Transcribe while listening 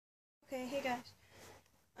Hey guys,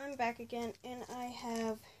 I'm back again, and I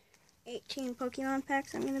have 18 Pokemon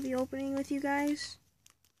packs I'm going to be opening with you guys.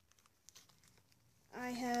 I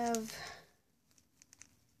have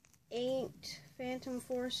 8 Phantom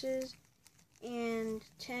Forces and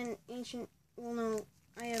 10 Ancient,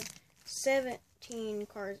 I have 17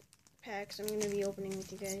 card packs I'm going to be opening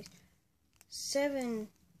with you guys.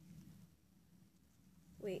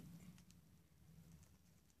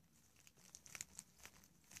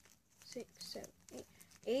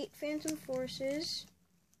 8 Phantom Forces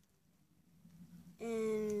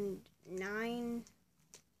and 9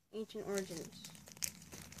 Ancient Origins.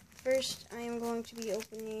 First, I am going to be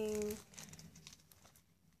opening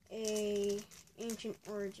a Ancient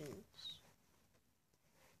Origins.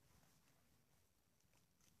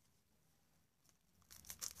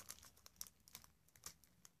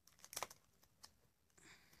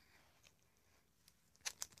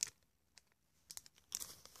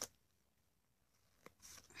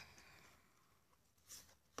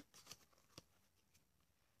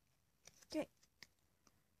 Okay.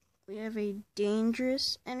 We have a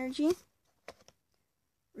Dangerous Energy,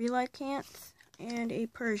 Relicanth, and a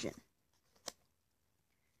Persian.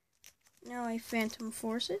 Now a Phantom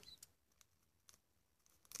Forces.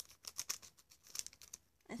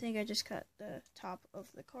 I think I just cut the top of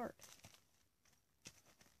the card.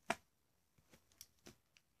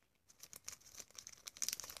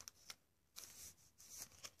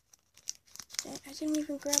 I didn't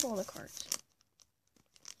even grab all the cards.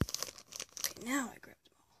 Okay, now I grabbed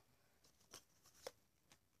them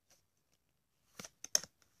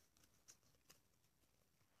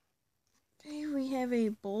all. Okay, we have a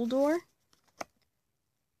Boldore,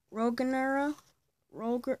 Roggenera,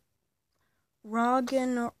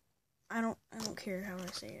 I don't care how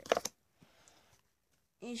I say it.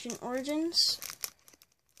 Ancient Origins.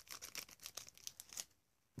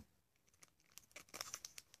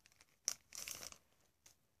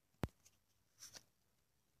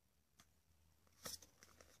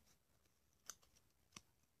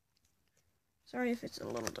 Sorry if it's a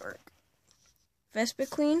little dark.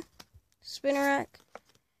 Vespiquen, Spinarak,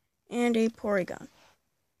 and a Porygon.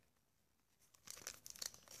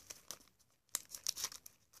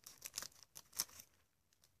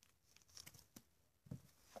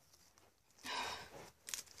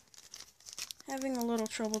 Having a little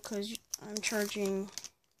trouble because I'm charging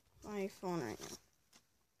my phone right now.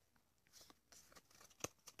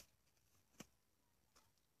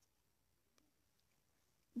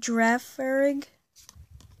 Girafarig,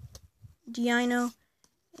 Deino,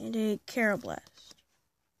 and a Karrablast.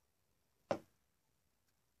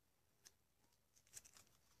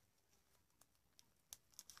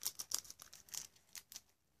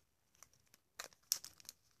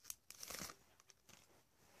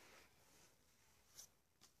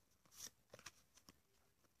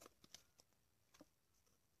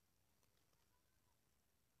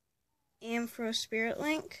 Ampharos Spirit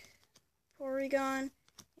Link, Porygon,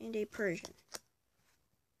 and a Persian.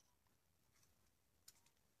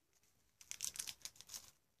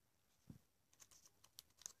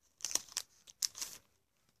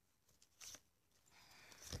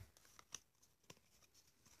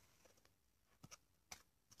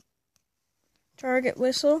 Target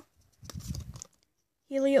Whistle,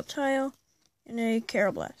 Helioptile, and a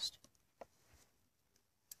Karrablast.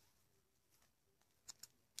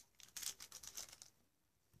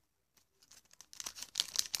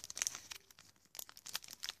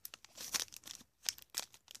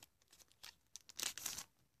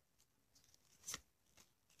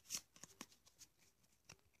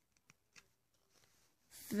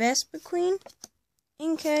 Vespiquen,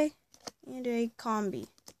 Inkay, and a Combi.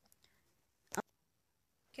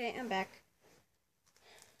 Okay, I'm back.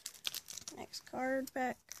 Next card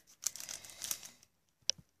back.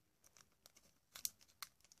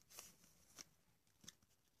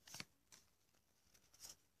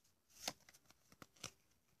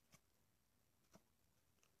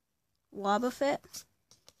 Wobbuffet,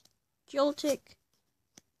 Joltik,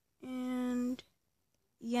 and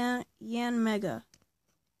Yanmega.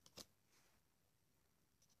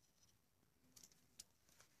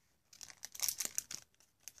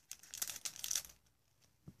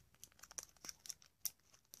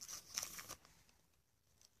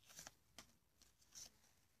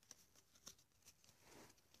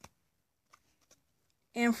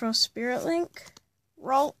 Ampharos Spirit Link,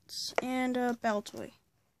 Ralts, and a Baltoy.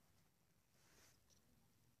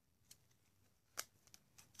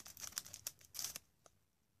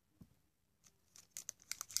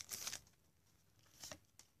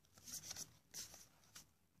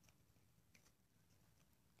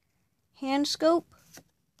 Handscope,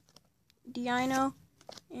 Dino,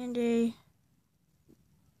 and a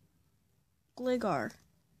Gligar.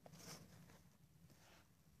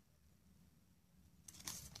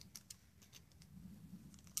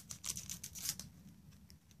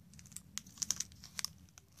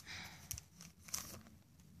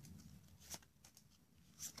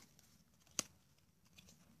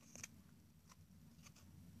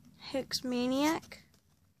 Hexmaniac,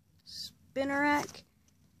 Spinarak,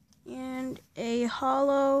 and a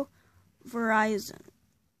Hollow Verizon.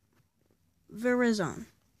 I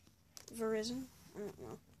don't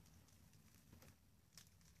know.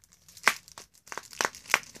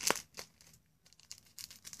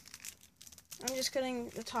 I'm just cutting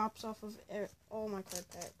the tops off of all my card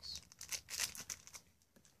packs.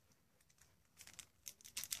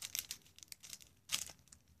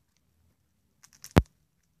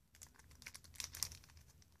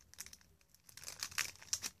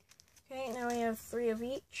 Okay, now we have 3 of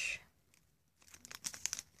each.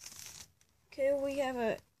 Okay, we have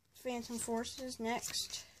a Phantom Forces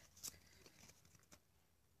next.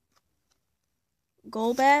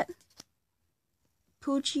 Golbat,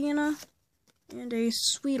 Poochyena, and a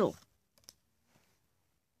Sweetle.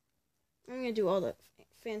 I'm going to do all the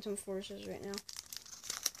Phantom Forces right now.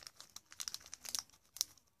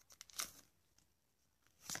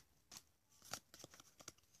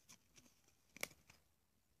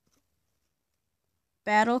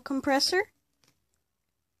 Battle Compressor,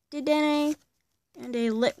 Dedenne, and a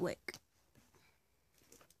Litwick.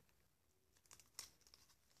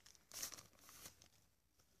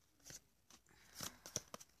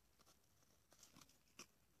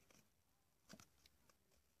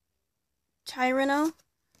 Tyranno,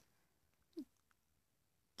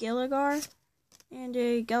 Gligar, and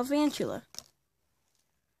a Galvantula.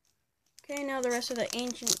 Okay, now the rest of the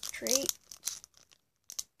ancient traits.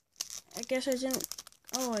 I guess I didn't.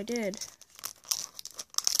 Oh, I did.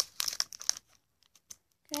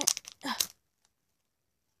 Okay.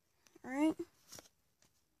 Alright.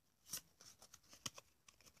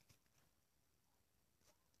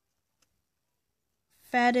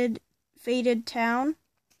 Faded Town,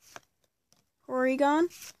 Porygon,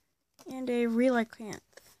 and a Relicanth.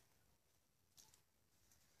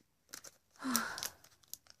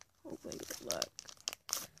 Hope I get luck.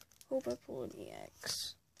 Hope I pull an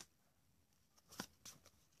EX.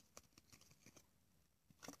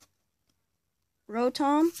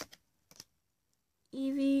 Rotom,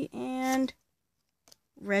 Eevee, and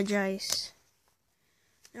Regice.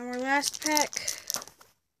 Now our last pack.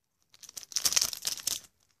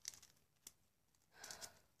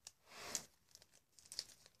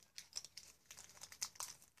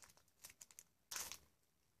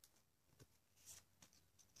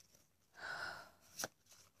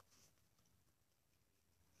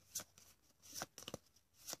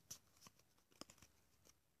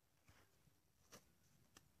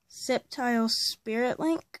 Sceptile Spirit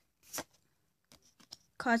Link,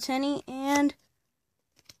 Cottonee, and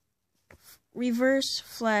Reverse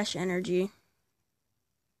Flash Energy.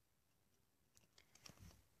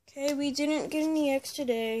 Okay, we didn't get an EX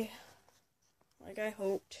today, like I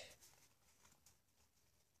hoped.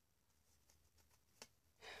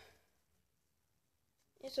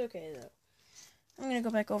 It's okay though. I'm gonna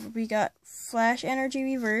go back over. We got Flash Energy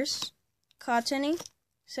Reverse, Cottonee,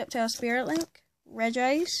 Sceptile Spirit Link,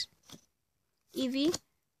 Regice, Eevee,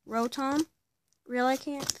 Rotom,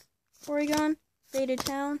 Relicanth, Porygon, Faded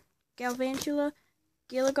Town, Galvantula,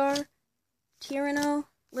 Gligar, Tyranno,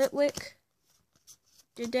 Litwick,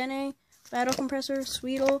 Dedenne, Battle Compressor,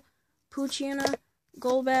 Sweetle, Poochyena,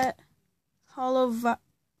 Golbat, Hollow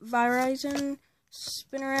Verizon,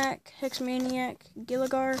 Spinarak, Hexmaniac,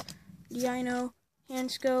 Gligar, Dino,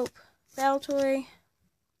 Handscope, Baltoy,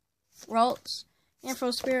 Ralts,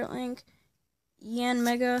 Ampharos Spirit Link,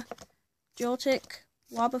 Yanmega, Joltik,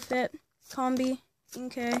 Wobbuffet, Combi,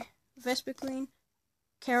 Inkay, Vespiquen,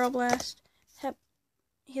 Karrablast,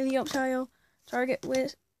 Helioptile, Target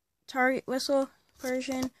Whistle,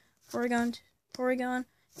 Persian, Porygon,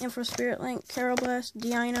 Ampharos Spirit Link, Karrablast,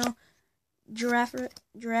 Dino,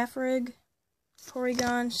 Girafarig,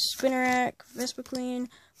 Porygon, Spinarak, Vespiquen,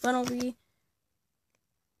 Bunnelby,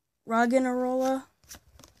 Roggenrola,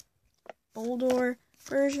 Boldore,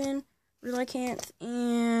 Persian, Relicanth,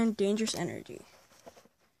 and Dangerous Energy.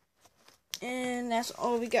 And that's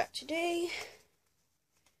all we got today.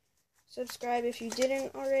 Subscribe if you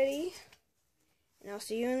didn't already. And I'll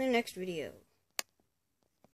see you in the next video.